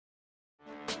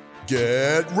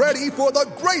Get ready for the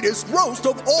greatest roast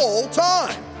of all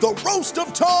time, the Roast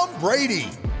of Tom Brady,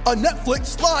 a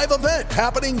Netflix live event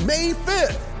happening May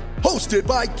 5th. Hosted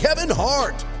by Kevin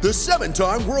Hart, the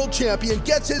 7-time world champion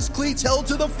gets his cleats held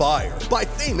to the fire by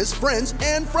famous friends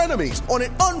and frenemies on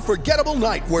an unforgettable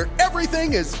night where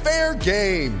everything is fair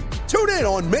game. Tune in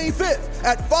on May 5th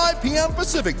at 5 p.m.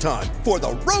 Pacific time for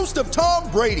the Roast of Tom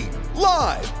Brady,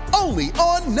 live only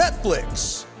on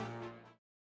Netflix.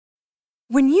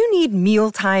 When you need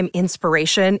mealtime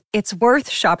inspiration, it's worth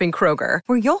shopping Kroger,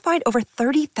 where you'll find over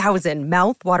 30,000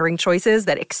 mouth-watering choices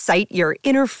that excite your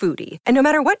inner foodie. And no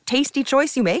matter what tasty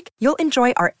choice you make, you'll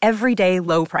enjoy our everyday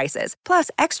low prices, plus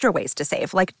extra ways to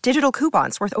save, like digital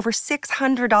coupons worth over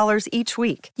 $600 each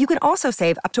week. You can also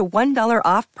save up to $1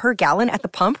 off per gallon at the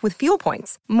pump with fuel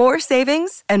points. More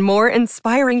savings and more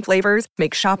inspiring flavors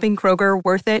make shopping Kroger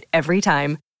worth it every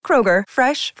time. Kroger,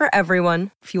 fresh for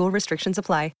everyone. Fuel restrictions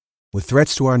apply. With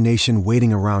threats to our nation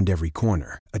waiting around every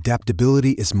corner,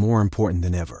 adaptability is more important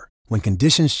than ever. When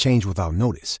conditions change without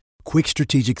notice, quick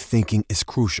strategic thinking is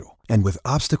crucial. And with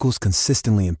obstacles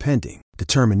consistently impending,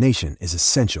 determination is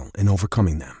essential in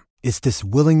overcoming them. It's this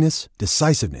willingness,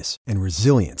 decisiveness, and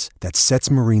resilience that sets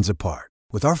Marines apart.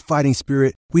 With our fighting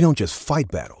spirit, we don't just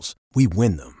fight battles, we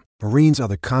win them. Marines are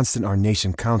the constant our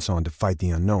nation counts on to fight the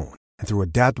unknown. And through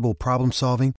adaptable problem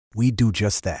solving, we do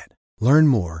just that. Learn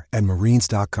more at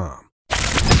marines.com.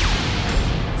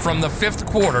 From the Fifth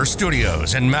Quarter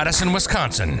Studios in Madison,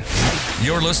 Wisconsin,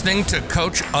 you're listening to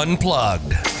Coach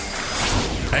Unplugged.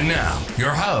 And now,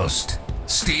 your host,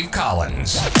 Steve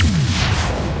Collins.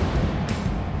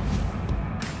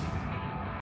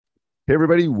 Hey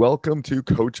everybody, welcome to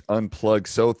Coach Unplugged.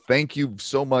 So thank you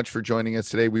so much for joining us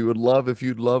today. We would love if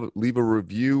you'd leave a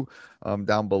review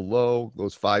down below.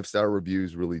 Those 5-star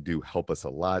reviews really do help us a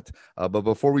lot. But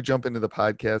before we jump into the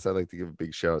podcast, I'd like to give a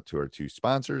big shout out to our 2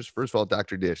 sponsors. First of all,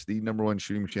 Dr. Dish, the #1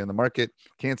 shooting machine on the market.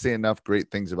 Can't say enough great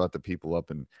things about the people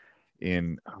up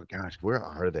in oh gosh, where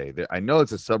are they? I know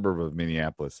it's a suburb of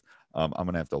Minneapolis. I'm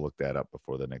going to have to look that up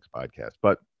before the next podcast.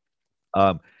 But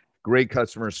great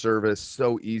customer service,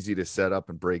 so easy to set up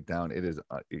and break down. It is,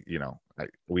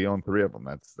 we own 3 of them.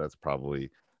 That's probably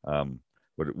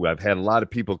what I've had a lot of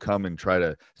people come and try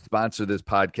to sponsor this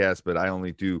podcast, but I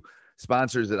only do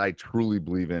sponsors that I truly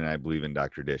believe in. And I believe in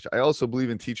Dr. Dish. I also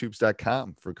believe in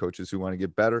teachhoops.com for coaches who want to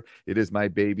get better. It is my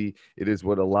baby. It is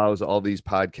what allows all these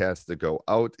podcasts to go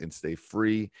out and stay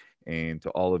free, and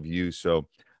to all of you. So,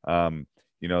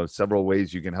 several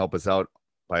ways you can help us out.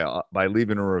 By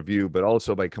leaving a review, but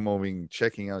also by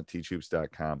checking out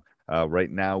teachhoops.com. Right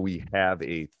now we have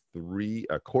a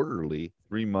quarterly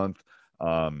 3-month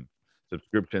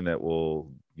subscription that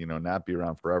will, not be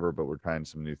around forever, but we're trying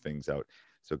some new things out.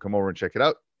 So come over and check it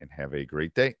out and have a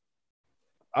great day.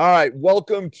 All right.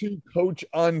 Welcome to Coach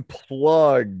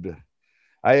Unplugged.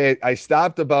 I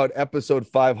stopped about episode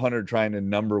 500 trying to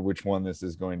number which one this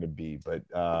is going to be, but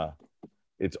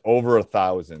it's over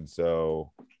 1,000.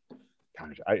 So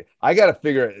I got to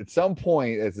figure at some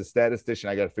point as a statistician,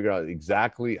 I got to figure out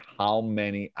exactly how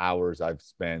many hours I've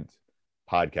spent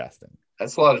podcasting.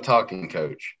 That's a lot of talking,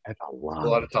 Coach. That's a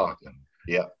lot of talking.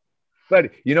 Yeah.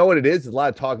 But you know what it is? It's a lot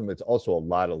of talking, but it's also a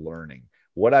lot of learning.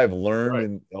 What I've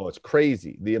learned, right. It's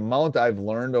crazy. The amount I've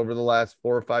learned over the last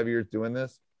 4 or 5 years doing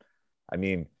this. I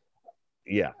mean,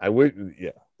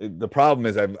 the problem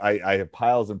is I have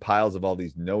piles and piles of all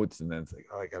these notes, and then it's like,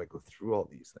 I got to go through all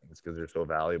these things because they're so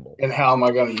valuable. And how am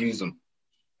I going to use them?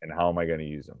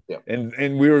 Yeah.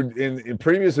 And we were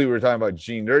previously we were talking about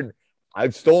Gene Durden.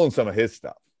 I've stolen some of his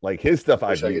stuff. Like his stuff,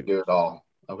 I could do it all.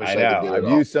 I wish I could do it I've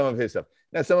all. used some of his stuff.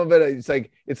 Now some of it, it's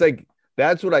like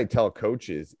that's what I tell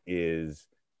coaches is,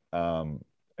 and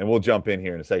we'll jump in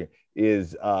here in a second.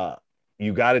 Is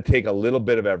you got to take a little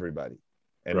bit of everybody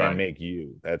and then make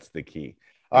you. That's the key.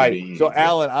 All right. So,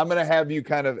 Alan, I'm going to have you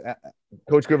kind of,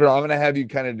 Coach Griffin, I'm going to have you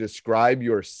kind of describe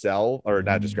yourself, or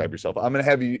not describe yourself. I'm going to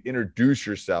have you introduce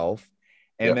yourself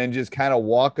and then just kind of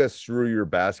walk us through your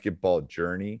basketball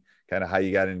journey, kind of how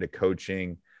you got into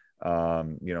coaching,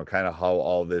 kind of how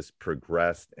all this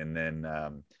progressed. And then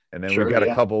we've got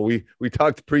a couple, we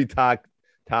talked pre-talk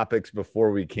topics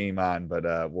before we came on, but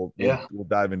we'll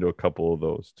dive into a couple of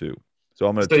those too. So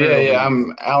I'm going to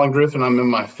I'm Alan Griffin. I'm in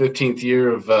my 15th year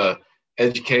of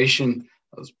education.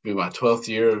 This will be my 12th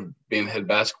year of being head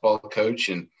basketball coach.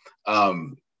 And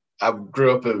I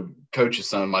grew up a coach's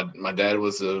son. My dad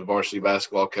was a varsity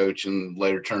basketball coach and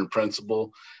later turned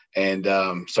principal. And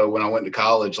so when I went to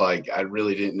college, I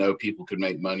really didn't know people could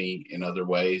make money in other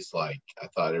ways. I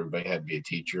thought everybody had to be a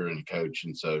teacher and a coach.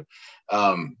 And so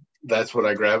that's what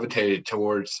I gravitated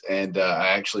towards. And I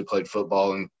actually played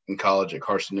football in college at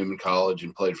Carson Newman College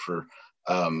and played for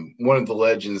one of the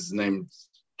legends named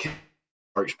Ken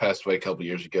Parks, passed away a couple of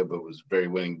years ago, but was a very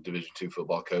winning Division II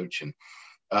football coach. And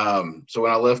so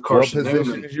when I left Carson Newman. What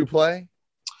position Newman, did you play?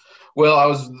 Well, I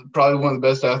was probably one of the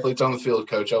best athletes on the field,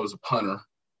 coach. I was a punter.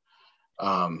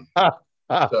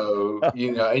 So,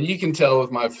 you know, and you can tell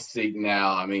with my physique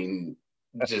now, I mean,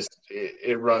 just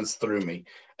it runs through me.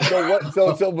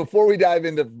 So before we dive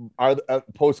into our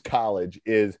post college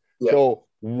so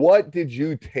what did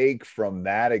you take from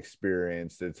that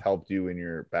experience that's helped you in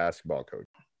your basketball coach?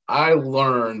 I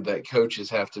learned that coaches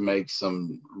have to make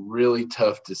some really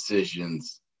tough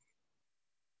decisions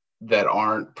that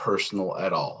aren't personal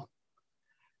at all.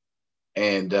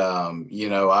 And, you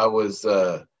know, I was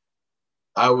a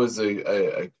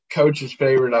coach's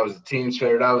favorite. I was a team's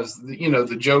favorite. I was, you know,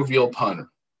 the jovial punter.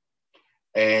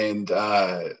 And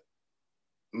I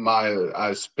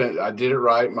did it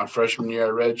right. My freshman year, I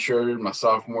redshirted. My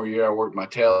sophomore year, I worked my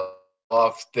tail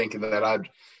off thinking that I'd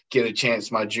get a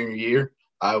chance my junior year.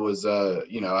 I was,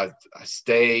 you know, I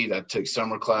stayed. I took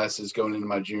summer classes going into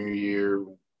my junior year,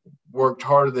 worked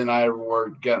harder than I ever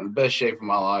worked, got in the best shape of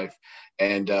my life.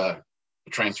 And the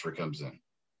transfer comes in,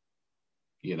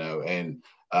 you know, and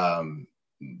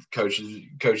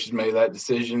coaches made that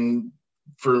decision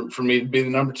for me to be the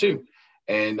number 2.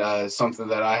 And something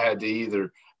that I had to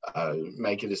either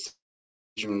make a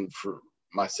decision for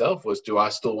myself was, do I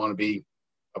still want to be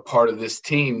a part of this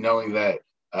team, knowing that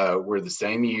we're the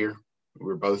same year,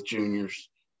 we're both juniors,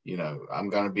 you know, I'm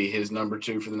going to be his number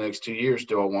 2 for the next 2 years.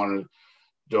 Do I want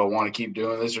to keep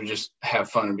doing this, or just have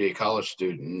fun and be a college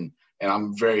student? And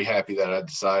I'm very happy that I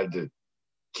decided to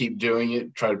keep doing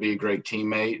it, try to be a great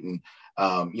teammate. And,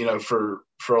 you know, for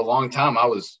a long time, I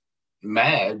was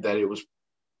mad that it was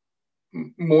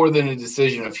more than a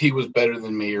decision if he was better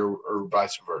than me or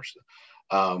vice versa.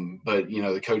 But, you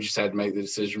know, the coaches had to make the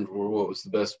decision for what was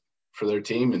the best for their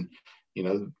team. And, you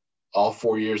know, all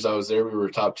 4 years I was there, we were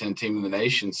a top 10 team in the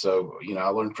nation. So, you know, I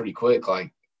learned pretty quick,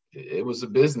 like, it was a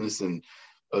business, and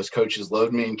those coaches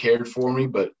loved me and cared for me,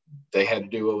 but they had to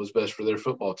do what was best for their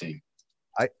football team.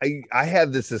 I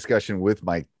have this discussion with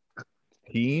my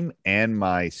team and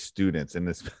my students in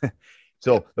this.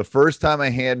 So the first time I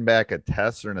hand back a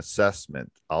test or an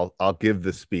assessment, I'll give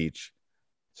the speech.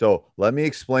 So let me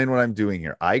explain what I'm doing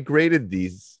here. I graded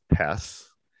these tests.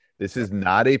 This is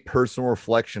not a personal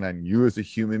reflection on you as a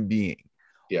human being.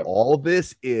 Yep. All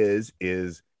this is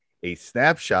a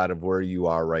snapshot of where you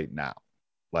are right now.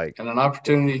 And an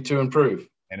opportunity to improve.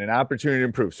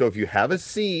 So if you have a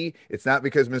C, it's not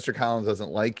because Mr. Collins doesn't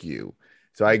like you.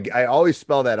 So I always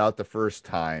spell that out the first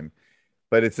time.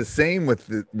 But it's the same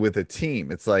with a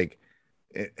team. It's like,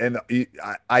 and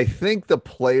I think the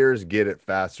players get it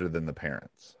faster than the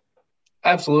parents.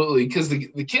 Absolutely, because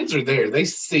the kids are there. They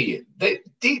see it. They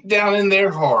deep down in their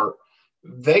heart,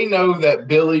 they know that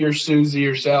Billy or Susie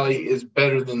or Sally is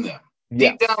better than them.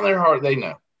 Yes. Deep down in their heart, they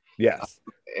know. Yes.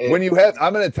 I'm going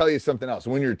to tell you something else.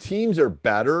 When your teams are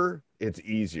better, it's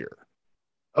easier.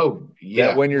 Oh, yeah.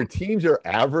 That when your teams are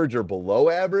average or below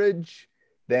average,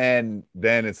 then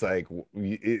it's like,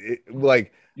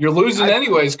 like you're losing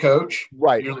anyways, coach.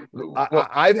 Right.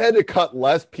 I've had to cut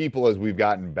less people as we've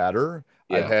gotten better.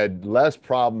 Yeah. I've had less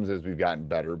problems as we've gotten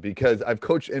better because I've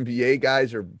coached NBA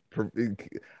guys, or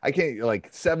I can't, like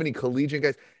 70 collegiate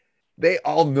guys. They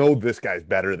all know this guy's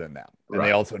better than them. And right.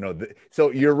 They also know that.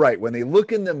 So you're right. When they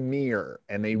look in the mirror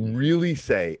and they really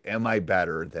say, am I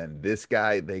better than this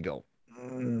guy? They go,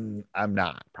 I'm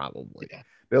not, probably. Yeah.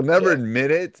 They'll never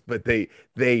admit it, but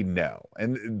they know.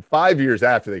 And 5 years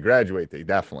after they graduate, they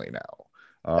definitely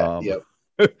know. Yep.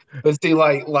 But see,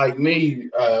 like me,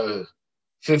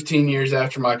 15 years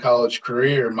after my college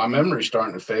career, my memory's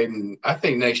starting to fade, and I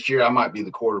think next year I might be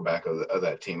the quarterback of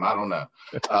that team. I don't know.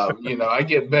 You know, I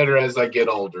get better as I get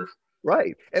older.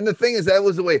 Right. And the thing is, that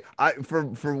was the way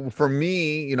for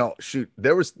me, you know,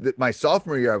 there was my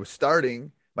sophomore year, I was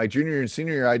starting. My junior and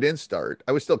senior year, I didn't start.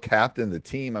 I was still captain of the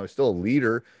team. I was still a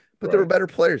leader, but right. There were better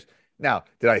players. Now,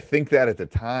 did I think that at the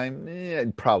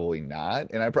time? Probably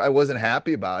not. And I wasn't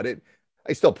happy about it.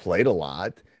 I still played a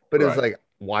lot, but right. It was like,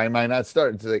 why am I not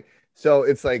starting?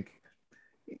 It's like,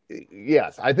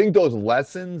 yes, I think those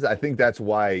lessons, I think that's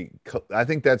why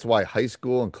high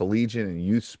school and collegiate and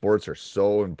youth sports are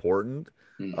so important.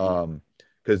 Mm-hmm.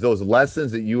 Because those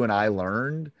lessons that you and I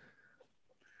learned,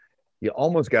 you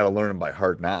almost got to learn them by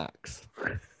hard knocks.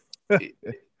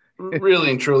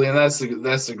 Really and truly. And that's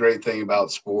the great thing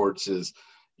about sports is,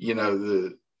 you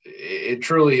know, it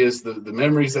truly is the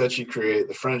memories that you create,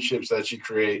 the friendships that you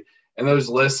create, and those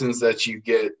lessons that you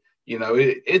get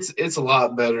It's a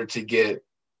lot better to get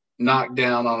knocked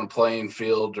down on a playing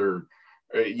field or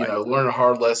learn a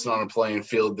hard lesson on a playing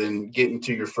field than getting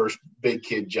to your first big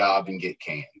kid job and get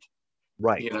canned.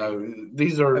 Right.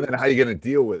 These are. And then how are you going to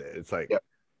deal with it? It's like,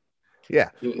 yeah.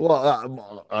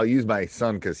 Well, I'll use my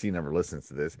son because he never listens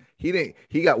to this. He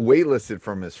got waitlisted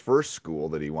from his first school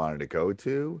that he wanted to go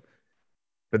to,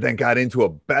 but then got into a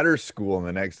better school in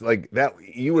the next, like that.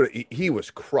 He was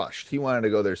crushed. He wanted to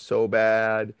go there so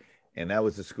bad, and that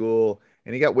was the school.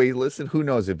 And he got waitlisted. Who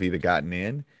knows if he'd have gotten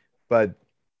in, but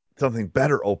something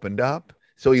better opened up.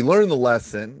 So he learned the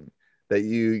lesson that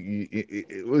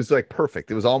it was like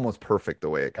perfect. It was almost perfect the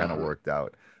way it kind of worked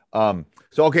out.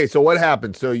 So what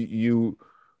happened? So you,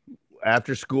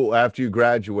 after school, after you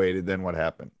graduated, then what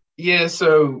happened? Yeah.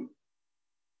 So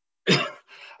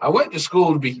I went to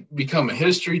school to become a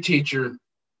history teacher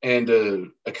and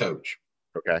a coach.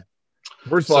 Okay.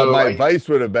 First of all, my advice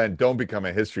would have been don't become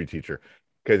a history teacher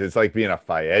because it's like being a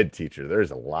Phi-Ed teacher.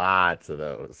 There's lots of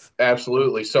those.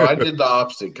 Absolutely. So I did the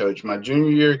opposite, Coach. My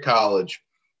junior year of college,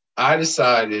 I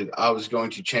decided I was going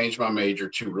to change my major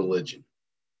to religion.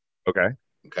 Okay.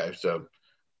 Okay. So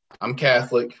I'm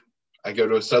Catholic. I go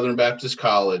to a Southern Baptist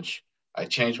college. I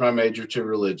changed my major to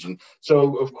religion.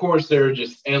 So, of course, there are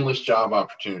just endless job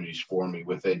opportunities for me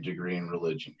with a degree in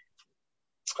religion.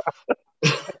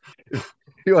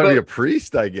 You want to be a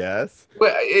priest, I guess.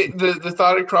 But the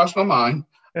thought had crossed my mind.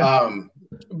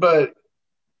 But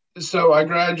so I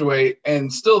graduate,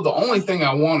 and still the only thing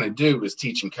I want to do is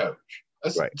teach and coach.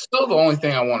 That's still the only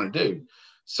thing I want to do.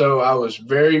 So I was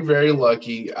very, very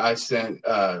lucky. I sent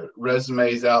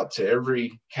resumes out to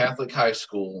every Catholic high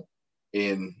school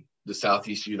in the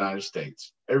Southeast United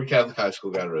States. Every Catholic high school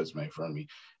got a resume from me.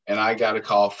 And I got a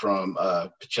call from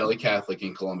Pacelli Catholic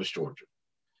in Columbus, Georgia.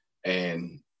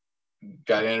 And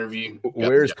got an interview.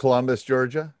 Where's Columbus,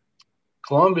 Georgia?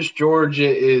 Columbus,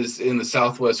 Georgia is in the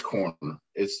southwest corner.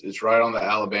 It's right on the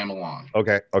Alabama line.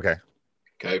 Okay.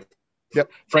 Yep.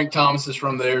 Frank Thomas is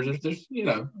from there. There's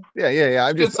Yeah.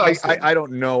 I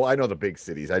don't know. I know the big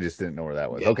cities. I just didn't know where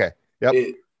that was. Yeah. Okay.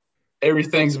 Yep.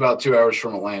 Everything's about 2 hours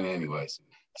from Atlanta anyways.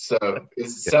 So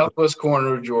it's the southwest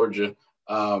corner of Georgia.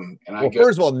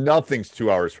 First of all, nothing's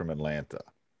 2 hours from Atlanta.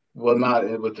 Well,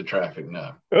 not with the traffic.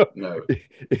 No.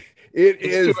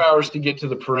 It's 2 hours to get to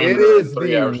the perimeter. It is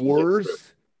the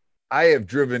worst. I have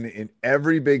driven in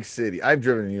every big city. I've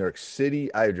driven in New York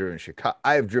City. I've driven in Chicago.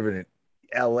 I've driven in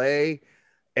LA.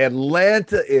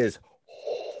 Atlanta is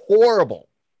horrible.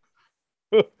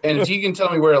 And if you can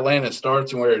tell me where Atlanta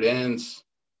starts and where it ends,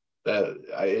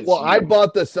 I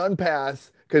bought the Sun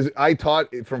Pass because I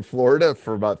taught from Florida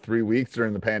for about 3 weeks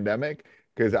during the pandemic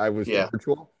because I was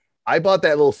virtual. I bought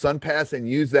that little Sun Pass and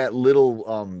used that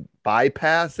little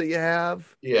bypass that you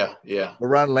have. Yeah.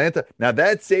 Around Atlanta. Now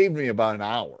that saved me about an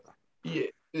hour. Yeah,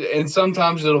 and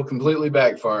sometimes it'll completely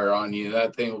backfire on you.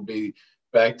 That thing will be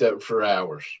backed up for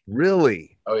hours.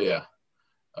 Really? Oh yeah.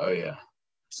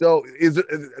 So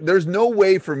there's no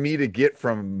way for me to get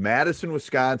from Madison,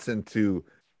 Wisconsin to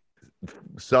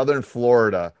Southern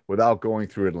Florida without going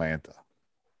through Atlanta.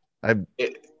 I'm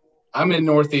in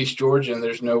Northeast Georgia, and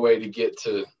there's no way to get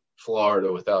to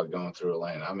Florida without going through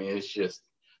Atlanta. I mean, it's just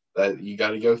that you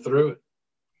got to go through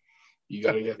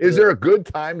it. Is there a good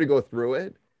time to go through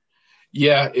it?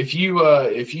 Yeah, if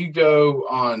you go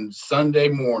on Sunday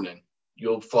morning,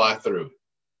 you'll fly through it.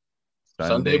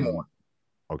 Sunday morning.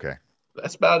 Okay.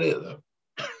 That's about it, though.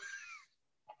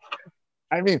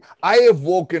 I mean, I have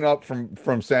woken up from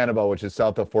Sanibel, which is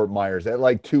south of Fort Myers, at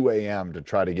like 2 a.m. to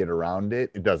try to get around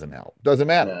it. It doesn't help. Doesn't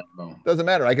matter. No. Doesn't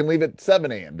matter. I can leave at 7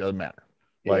 a.m. Doesn't matter.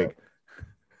 Yeah. Like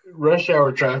rush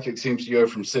hour traffic seems to go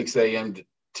from 6 a.m.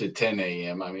 to 10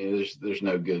 a.m. I mean, there's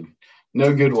no good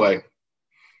way.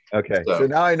 Okay. So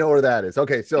now I know where that is.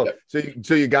 Okay. So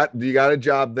you got a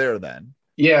job there then?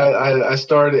 Yeah, I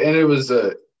started, and it was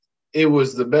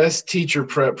the best teacher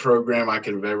prep program I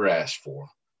could have ever asked for.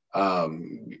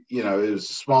 It was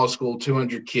a small school,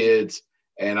 200 kids,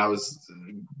 and I was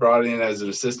brought in as an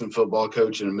assistant football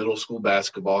coach and a middle school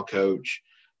basketball coach.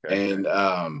 Okay. And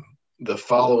the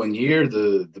following year,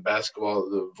 the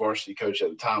varsity coach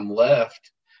at the time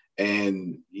left,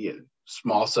 and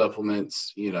small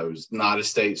supplements, it's not a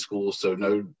state school, so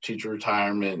no teacher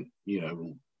retirement,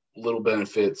 little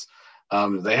benefits.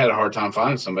 They had a hard time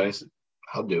finding somebody. I said,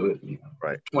 I'll do it.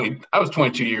 Right. I was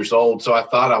 22 years old, so I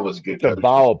thought I was a good. It's a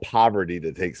vow of poverty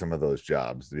to take some of those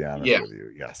jobs, to be honest with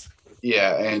you. Yes.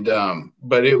 Yeah. And,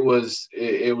 but it was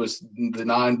the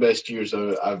 9 best years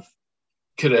I've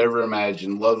could ever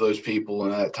imagine. Love those people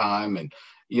in that time. And,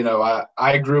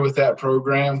 I grew with that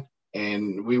program,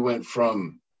 and we went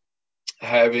from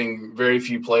having very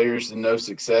few players and no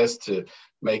success to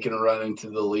making a run into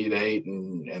the Elite Eight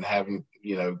and having,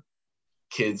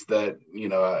 kids that,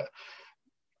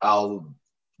 I'll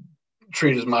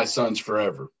treat as my sons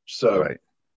forever. So Right.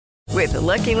 With the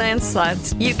Lucky Land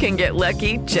Slots, you can get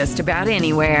lucky just about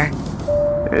anywhere.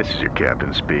 This is your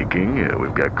captain speaking.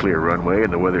 We've got clear runway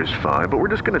and the weather's fine, but we're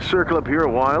just going to circle up here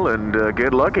a while and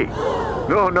get lucky.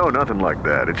 No, nothing like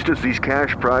that. It's just these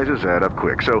cash prizes add up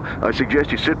quick. So I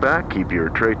suggest you sit back, keep your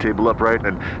tray table upright,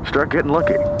 and start getting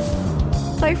lucky.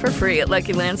 Play for free at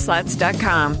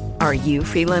LuckyLandSlots.com. Are you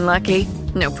feeling lucky?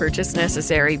 No purchase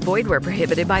necessary. Void where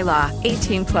prohibited by law.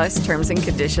 18 plus terms and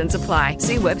conditions apply.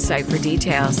 See website for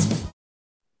details.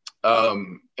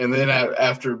 And then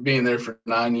after being there for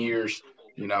 9 years,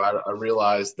 I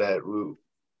realized that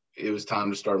it was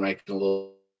time to start making a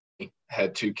little.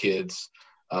 Had 2 kids.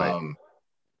 Right.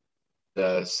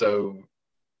 So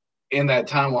in that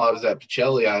time while I was at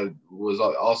Pacelli, I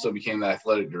also became the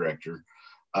athletic director.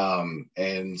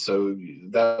 And so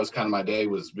that was kind of my day,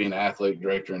 was being an athletic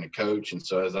director and a coach. And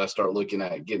so as I start looking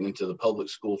at getting into the public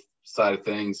school side of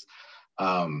things,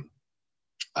 I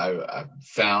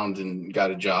found and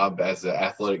got a job as an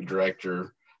athletic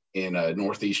director in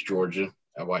Northeast Georgia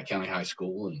at White County High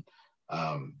School,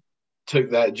 and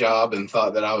took that job and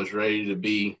thought that I was ready to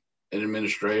be an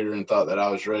administrator, and thought that I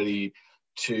was ready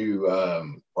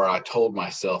to, or I told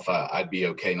myself I'd be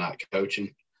okay not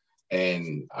coaching.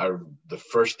 And the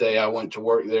first day I went to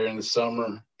work there in the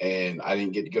summer, and I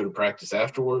didn't get to go to practice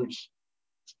afterwards,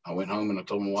 I went home and I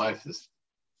told my wife,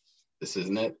 this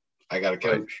isn't it. I got to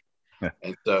coach.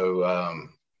 And so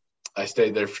I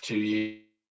stayed there for 2 years.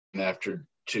 And after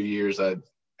 2 years, I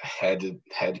had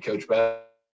to coach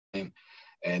basketball,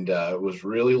 and was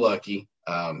really lucky.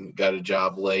 Got a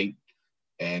job late,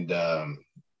 and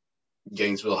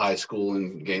Gainesville High School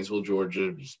in Gainesville,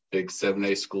 Georgia, big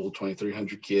 7A school,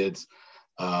 2,300 kids.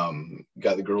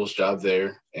 Got the girls' job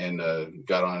there, and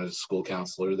got on as a school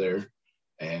counselor there,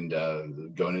 and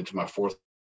going into my 4th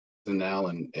now,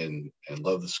 and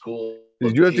love the school.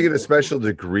 Did you have to get a special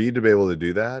degree to be able to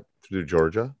do that through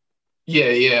Georgia? Yeah.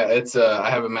 It's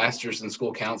I have a master's in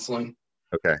school counseling.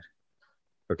 Okay.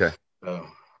 So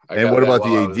And what about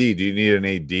the AD? Do you need an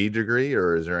AD degree,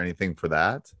 or is there anything for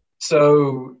that?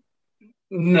 So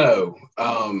no.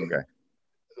 Okay.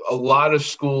 A lot of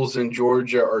schools in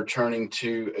Georgia are turning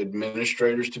to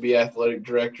administrators to be athletic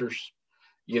directors.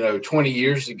 20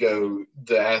 years ago,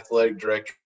 the athletic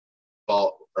director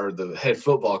or the head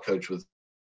football coach was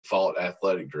default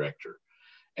athletic director,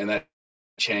 and that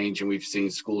changed. And we've seen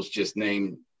schools just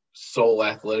name sole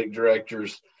athletic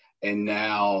directors, and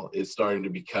now it's starting to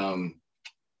become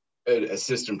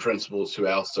assistant principals who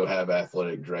also have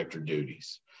athletic director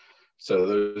duties. So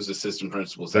those assistant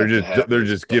principals, they're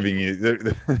just giving you,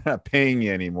 they're not paying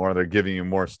you anymore. They're giving you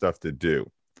more stuff to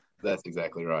do. That's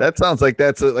exactly right. That sounds like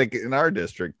that's like in our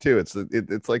district too.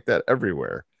 It's like that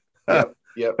everywhere.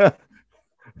 Yep.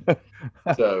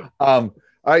 So, all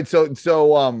right. So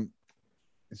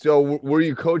were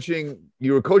you coaching?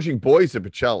 You were coaching boys at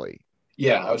Pacelli.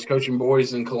 Yeah, I was coaching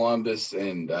boys in Columbus,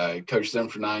 and I coached them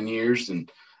for 9 years.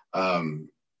 And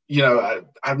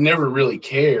I've never really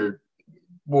cared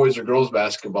boys or girls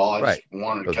basketball. I just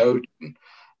wanted to coach. And,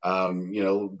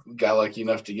 got lucky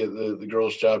enough to get the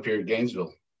girls' job here at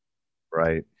Gainesville.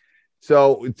 Right.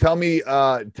 So tell me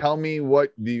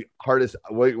what the hardest,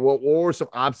 what were some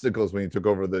obstacles when you took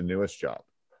over the newest job?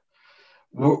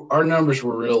 Our numbers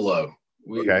were real low.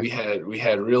 We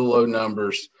had real low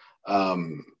numbers.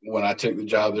 When I took the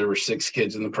job, there were 6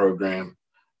 kids in the program.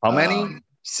 How many?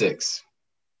 6.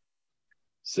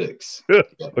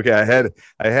 Okay.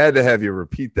 I had to have you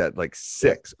repeat that, like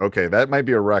 6. Okay. That might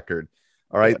be a record.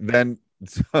 All right. Yeah. Then,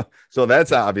 so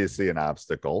that's obviously an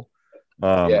obstacle.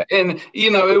 And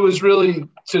it was really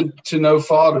to no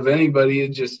fault of anybody. It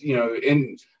just,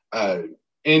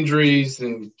 injuries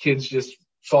and kids just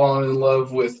falling in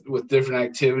love with different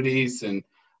activities. And,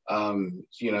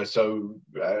 so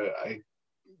I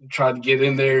tried to get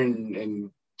in there and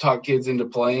talk kids into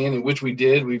playing, and which we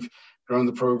did. We've grown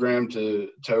the program to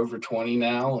over 20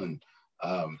 now, and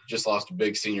just lost a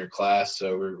big senior class.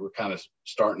 So we're kind of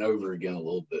starting over again a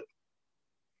little bit.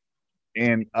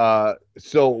 And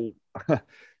so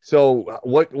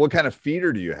what kind of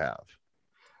feeder do you have?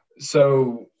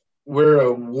 So we're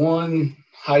a 1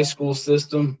 high school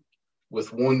system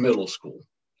with 1 middle school.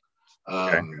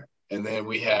 And then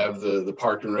we have the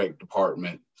park and rec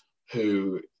department,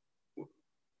 who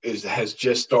has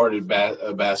just started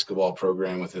a basketball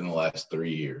program within the last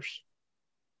 3 years.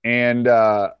 And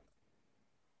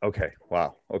okay.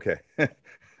 Wow. Okay.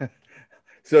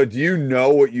 So do you know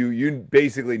what you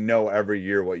basically know every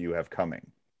year what you have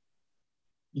coming?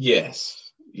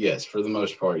 Yes, for the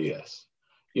most part, yes.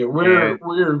 Yeah,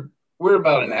 And we're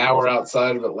about an hour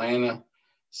outside of Atlanta,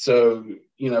 so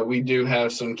we do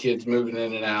have some kids moving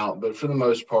in and out, but for the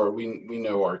most part, we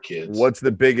know our kids. what's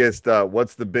the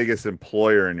biggest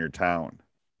employer in your town?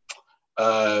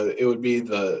 It would be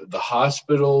the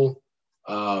hospital,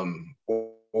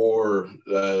 or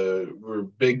we're a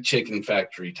big chicken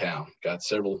factory town. Got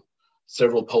several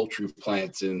poultry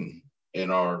plants in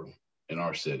our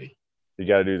city. You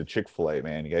got to do the Chick-fil-A,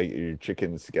 man. You got to get your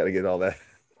chickens. You got to get all that.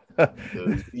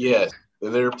 Yes,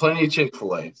 there are plenty of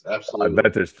Chick-fil-A's. Absolutely. I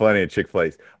bet there's plenty of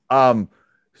Chick-fil-A's.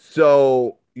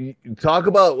 So let's talk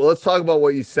about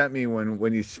what you sent me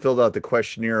when you filled out the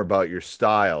questionnaire about your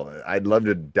style. I'd love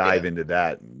to dive into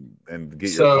that and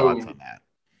get your thoughts on that.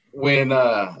 When,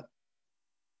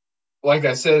 like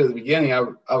I said at the beginning,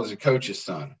 I was a coach's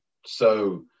son.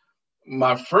 So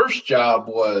my first job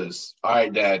was, all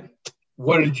right, Dad,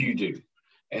 what did you do?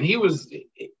 And he always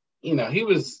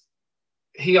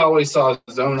saw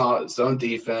his own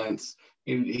defense.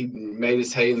 He made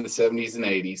his hay in the 70s and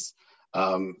 80s.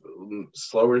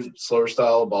 Slower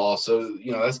style of ball. So,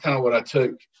 that's kind of what I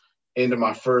took into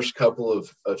my first couple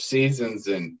of seasons,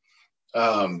 and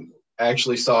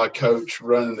actually saw a coach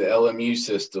running the LMU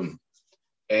system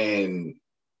and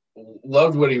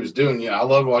loved what he was doing. I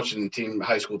loved watching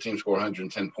high school team score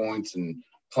 110 points and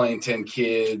playing 10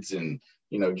 kids and,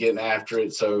 getting after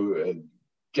it. So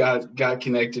got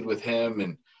connected with him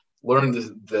and learned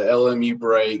the LMU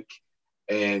break.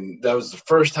 And that was the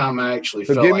first time I actually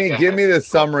felt like give me the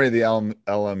summary of the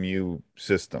LMU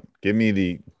system. Give me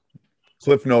the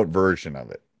Cliff Note version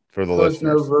of it for the listeners.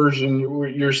 Cliff Note version.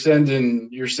 You're sending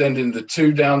the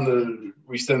two down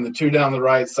we send the two down the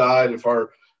right side. If our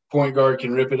point guard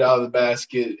can rip it out of the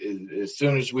basket, as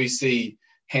soon as we see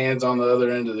hands on the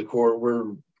other end of the court,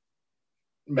 we're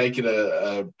making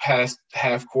a pass,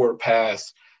 half court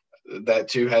pass. That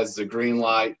two has the green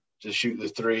light to shoot the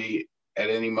three at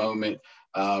any moment.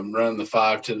 Run the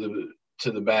 5 to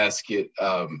the basket.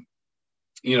 So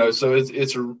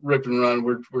it's a rip and run.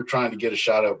 We're trying to get a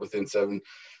shot up within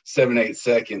 7-8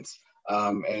 seconds.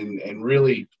 And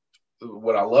really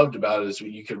what I loved about it is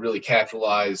you could really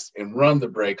capitalize and run the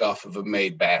break off of a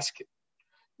made basket.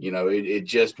 It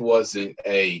just wasn't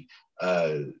a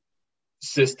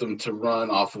system to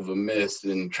run off of a miss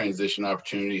and transition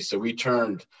opportunity. So we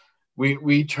turned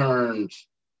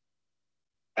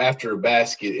after a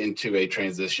basket into a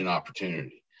transition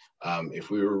opportunity.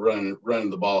 If we were running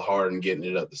the ball hard and getting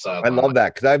it up the sideline. I love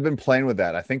that because I've been playing with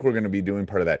that. I think we're going to be doing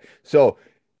part of that. So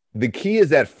the key is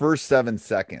that first 7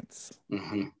 seconds.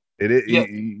 Mm-hmm.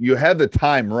 You have the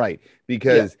time right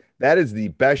because that is the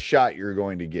best shot you're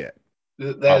going to get.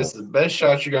 That is the best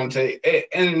shot you're going to take.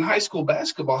 And in high school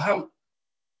basketball,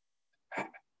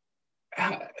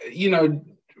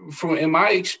 from in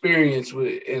my experience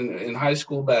in high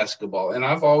school basketball, and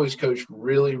I've always coached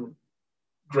really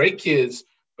great kids,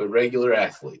 but regular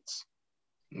athletes.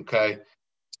 Okay.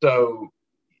 So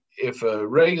if a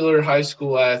regular high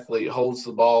school athlete holds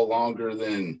the ball longer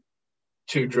than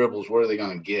 2 dribbles, what are they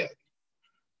going to get?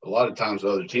 A lot of times the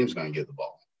other team's going to get the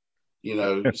ball,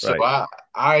 So right.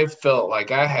 I felt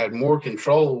like I had more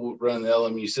control running the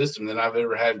LMU system than I've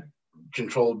ever had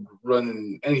control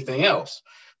running anything else,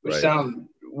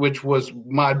 which was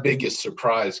my biggest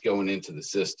surprise going into the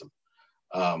system.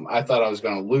 I thought I was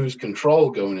going to lose control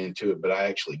going into it, but I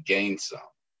actually gained some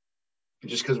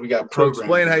just because we got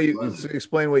programmed. So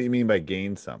explain what you mean by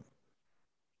gain some.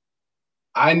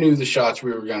 I knew the shots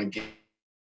we were going to get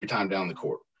every time down the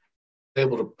court.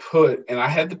 Able to put, and I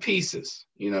had the pieces,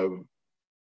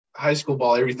 high school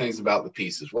ball, everything's about the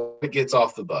pieces. What gets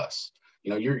off the bus,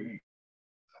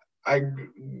 I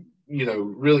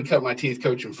really cut my teeth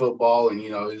coaching football, and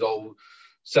these old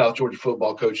South Georgia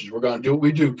football coaches, we're going to do what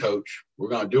we do, coach. We're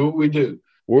going to do what we do.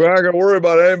 We're not going to worry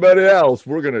about anybody else.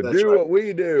 We're going to do right. what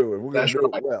we do, and we're going to do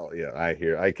right. it well.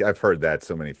 Yeah, I've heard that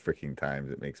so many freaking times.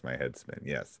 It makes my head spin.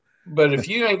 Yes. But if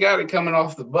you ain't got it coming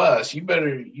off the bus, you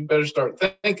better start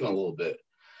thinking a little bit.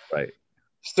 Right.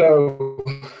 So,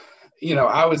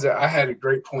 I had a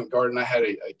great point guard, and I had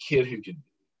a kid who could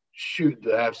shoot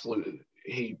the absolute.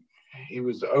 He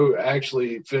was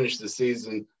actually finished the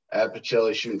season at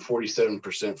Pacelli shooting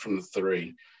 47% from the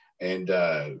 3, and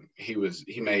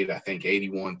he made I think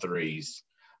 81 threes.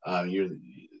 You're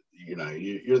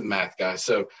the math guy,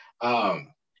 so.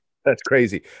 That's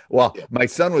crazy. Well, my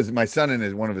son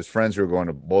and one of his friends who were going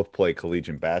to both play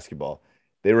collegiate basketball.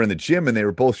 They were in the gym and they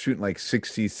were both shooting like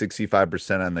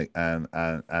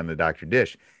 65% on the Dr.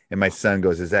 Dish. And my son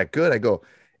goes, "Is that good?" I go,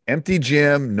 Empty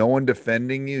gym, no one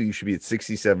defending you, you should be at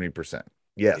 60, 70%.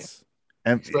 Yes.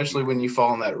 Yeah. Especially when you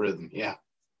fall in that rhythm. Yeah.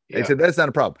 I said, that's not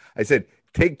a problem. I said,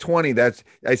 take 20.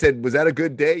 I said, was that a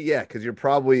good day? Yeah. Cause you're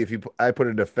probably, I put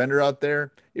a defender out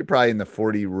there, you're probably in the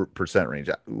 40% range.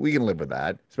 We can live with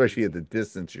that, especially at the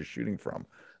distance you're shooting from.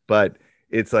 But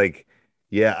it's like,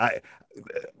 yeah,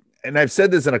 and I've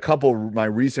said this in a couple of my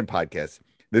recent podcasts.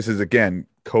 This is again,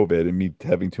 COVID and me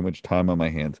having too much time on my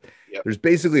hands. Yep. There's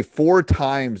basically 4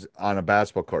 times on a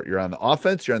basketball court. You're on the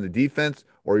offense, you're on the defense,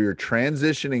 or you're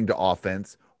transitioning to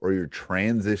offense, or you're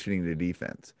transitioning to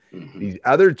defense. Mm-hmm. These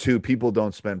other 2 people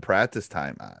don't spend practice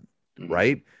time on,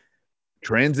 right?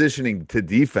 Transitioning to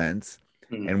defense.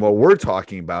 And what we're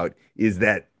talking about is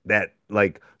that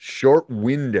like short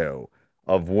window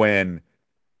of when,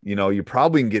 you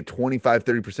probably can get 25,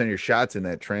 30% of your shots in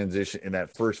that transition in that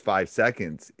first 5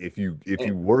 seconds if you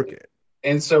work it.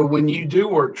 And so when you do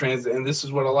work and this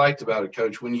is what I liked about it,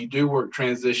 Coach, when you do work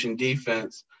transition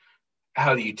defense,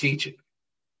 how do you teach it?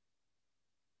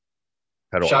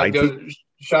 How do I teach?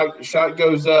 Shot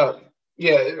goes up.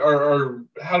 Yeah, or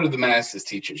how do the masters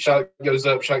teach it? Shot goes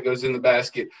up, shot goes in the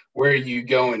basket. Where are you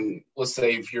going? Let's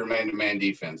say if you're man-to-man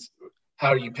defense, how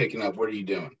are you picking up? What are you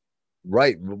doing?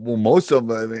 Right. Well, most of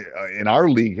them in our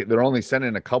league, they're only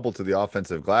sending a couple to the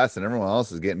offensive glass, and everyone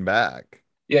else is getting back.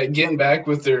 Yeah, getting back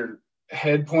with their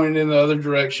head pointed in the other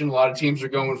direction. A lot of teams are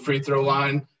going free throw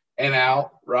line and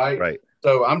out, right? Right.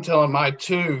 So I'm telling my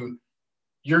 2,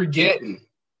 you're getting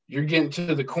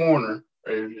to the corner.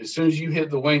 As soon as you hit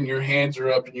the wing, your hands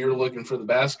are up and you're looking for the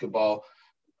basketball.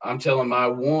 I'm telling my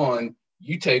 1,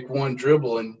 you take 1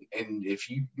 dribble and if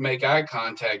you make eye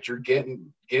contact, you're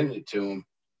getting it to them.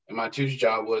 And my 2's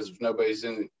job was if nobody's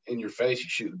in your face, you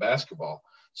shoot the basketball.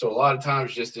 So a lot of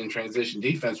times just in transition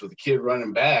defense with the kid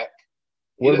running back.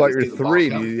 What about your 3?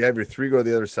 Do you have your 3 go to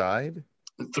the other side?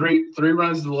 3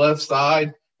 runs to the left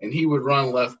side, and he would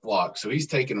run left block. So he's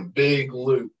taking a big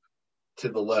loop to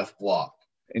the left block.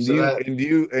 And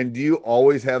do you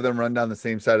always have them run down the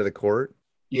same side of the court?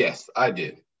 Yes, I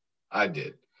did.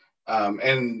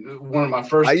 And one of my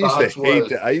first I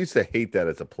used to hate that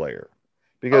as a player.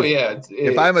 Because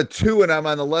if I'm a 2 and I'm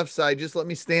on the left side, just let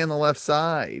me stay on the left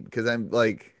side because I'm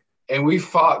like. And we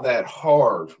fought that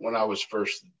hard when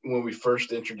we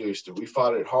first introduced it. We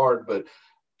fought it hard, but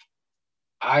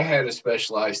I had a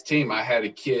specialized team. I had a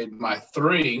kid. My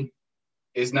 3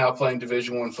 is now playing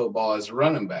Division I football as a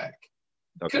running back.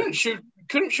 Okay. Couldn't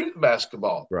shoot the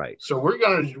basketball. Right. So we're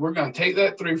gonna take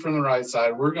that 3 from the right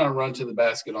side. We're gonna run to the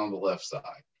basket on the left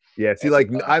side. Yeah. See,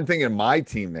 I'm thinking of my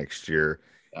team next year.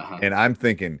 And I'm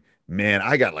thinking, man,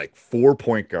 I got like 4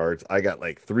 point guards. I got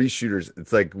like 3 shooters.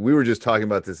 It's like we were just talking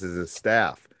about this as a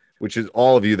staff, which is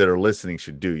all of you that are listening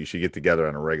should do. You should get together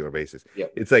on a regular basis.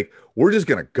 Yep. It's like we're just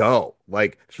going to go.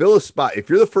 Like fill a spot. If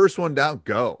you're the first one down,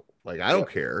 go. Like I don't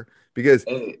care because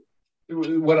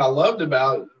what I loved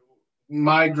about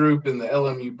my group in the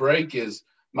LMU break is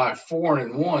my 4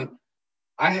 and 1.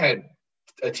 I had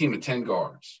a team of 10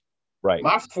 guards. Right.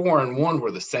 My 4 and 1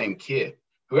 were the same kid.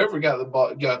 Whoever got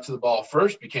to the ball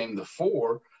first became the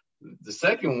 4. The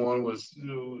second one was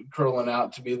curling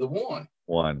out to be the 1.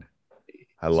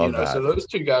 I love that. So those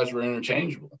 2 guys were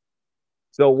interchangeable.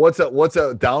 So what's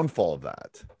a downfall of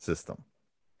that system?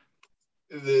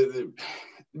 The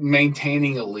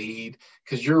maintaining a lead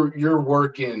because you're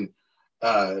working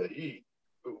in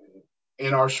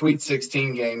our Sweet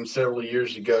 16 game several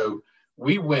years ago.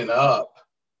 We went up,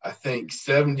 I think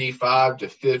 75 to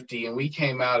 50, and we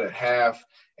came out at half.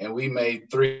 And we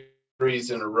made 3 threes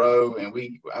in a row, and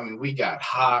we got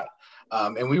hot,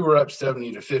 and we were up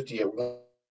 70 to 50 at one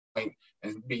point,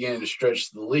 and began to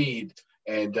stretch the lead.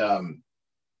 And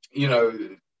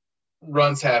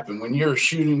runs happen when you're a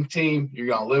shooting team. You're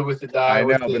gonna live with it, die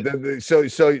with it. But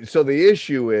so the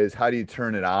issue is how do you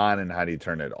turn it on and how do you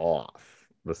turn it off?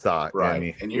 The sock, right? I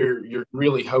mean, and you're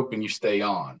really hoping you stay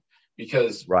on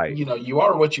because right. You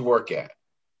are what you work at.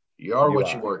 You are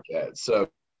what you work at. So.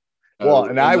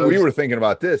 Well, we were thinking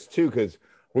about this too, because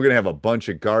we're going to have a bunch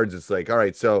of guards. It's like, all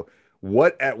right, so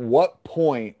at what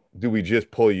point do we just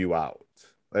pull you out?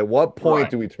 At what point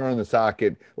do we turn the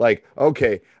socket? Like,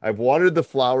 okay, I've watered the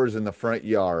flowers in the front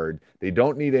yard. They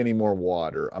don't need any more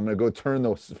water. I'm going to go turn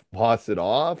the faucet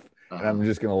off, and I'm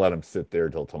just going to let them sit there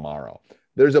till tomorrow.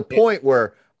 There's a point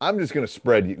where I'm just going to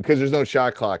spread you because there's no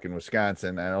shot clock in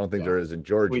Wisconsin. I don't think there is in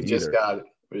Georgia either. We just got it.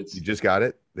 You just got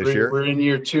it this year? We're in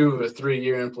year 2 of a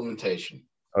 3-year implementation.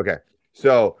 Okay.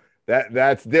 So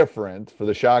that's different for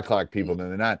the shot clock people than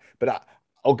they're not. But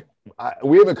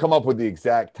we haven't come up with the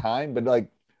exact time, but like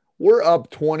we're up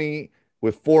 20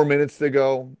 with 4 minutes to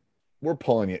go. We're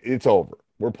pulling you. It's over.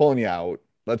 We're pulling you out.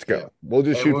 Let's go. Yeah. We'll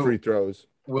just shoot free throws.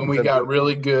 When we got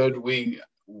really good,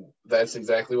 that's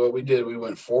exactly what we did. We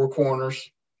went 4 corners,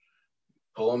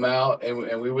 pull them out,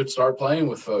 and we would start playing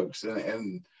with folks.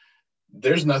 And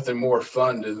there's nothing more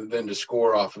fun than to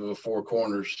score off of 4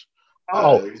 corners.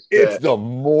 It's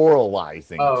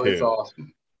demoralizing, too. It's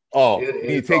awesome.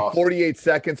 You take awesome. 48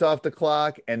 seconds off the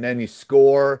clock, and then you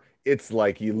score. It's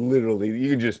like you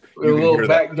can just – a little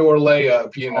backdoor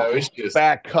layup, it's just –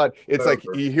 back cut. It's over. Like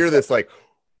you hear this like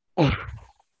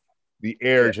the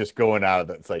air just going out of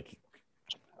it. It's like,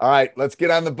 all right, let's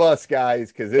get on the bus,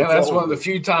 guys, because that's one of the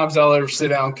few times I'll ever sit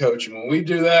down coaching. When we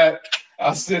do that,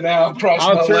 I'll sit down, cross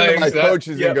my legs. I'll turn to my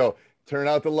coaches and go, turn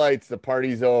out the lights. The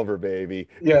party's over, baby.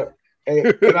 Yeah.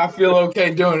 And I feel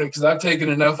okay doing it because I've taken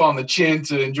enough on the chin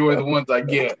to enjoy the ones I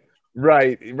get.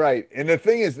 Right. And the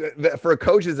thing is that for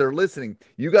coaches that are listening,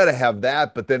 you got to have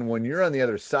that. But then when you're on the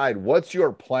other side, what's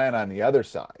your plan on the other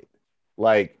side?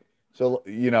 Like, so,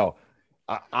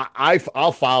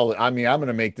 I'll follow it. I mean, I'm going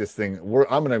to make this thing.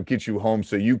 I'm going to get you home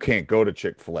so you can't go to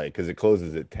Chick-fil-A because it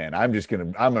closes at 10. This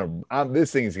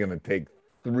thing is going to take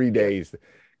 3 days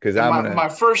because my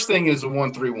first thing is a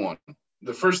 1-3-1.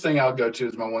 The first thing I'll go to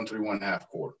is my 1-3-1 half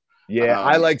court. Yeah,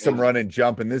 I like some run and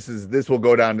jump, and this will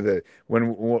go down to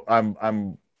when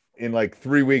I'm in like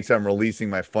 3 weeks. I'm releasing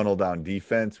my funnel down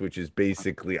defense, which is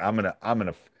basically I'll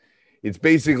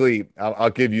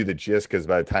give you the gist because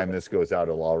by the time this goes out,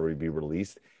 it'll already be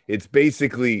released. It's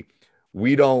basically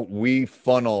we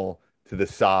funnel to the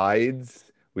sides.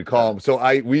 We call them.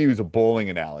 So we use a bowling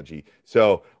analogy.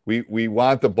 So we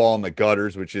want the ball in the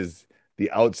gutters, which is the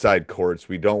outside courts.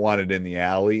 We don't want it in the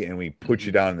alley, and we put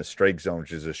you down in the strike zone,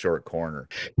 which is a short corner.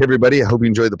 Hey, everybody. I hope you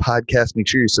enjoyed the podcast. Make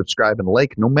sure you subscribe and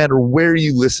like no matter where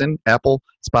you listen, Apple,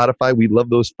 Spotify. We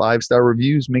love those 5-star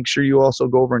reviews. Make sure you also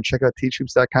go over and check out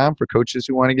teachhoops.com for coaches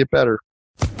who want to get better.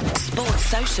 Sports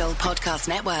Social Podcast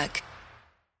Network.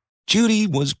 Judy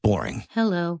was boring.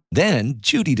 Hello. Then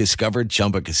Judy discovered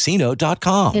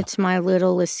ChumbaCasino.com. It's my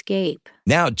little escape.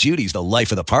 Now Judy's the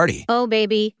life of the party. Oh,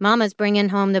 baby, mama's bringing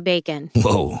home the bacon.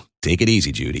 Whoa, take it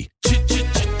easy, Judy.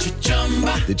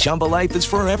 The Chumba life is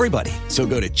for everybody. So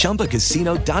go to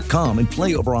ChumbaCasino.com and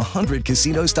play over 100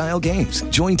 casino-style games.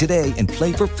 Join today and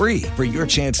play for free for your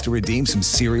chance to redeem some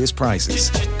serious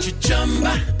prizes.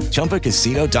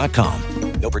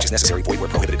 ChumbaCasino.com. No purchase necessary. Void where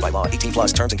prohibited by law.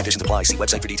 18+ terms and conditions apply. See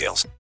website for details.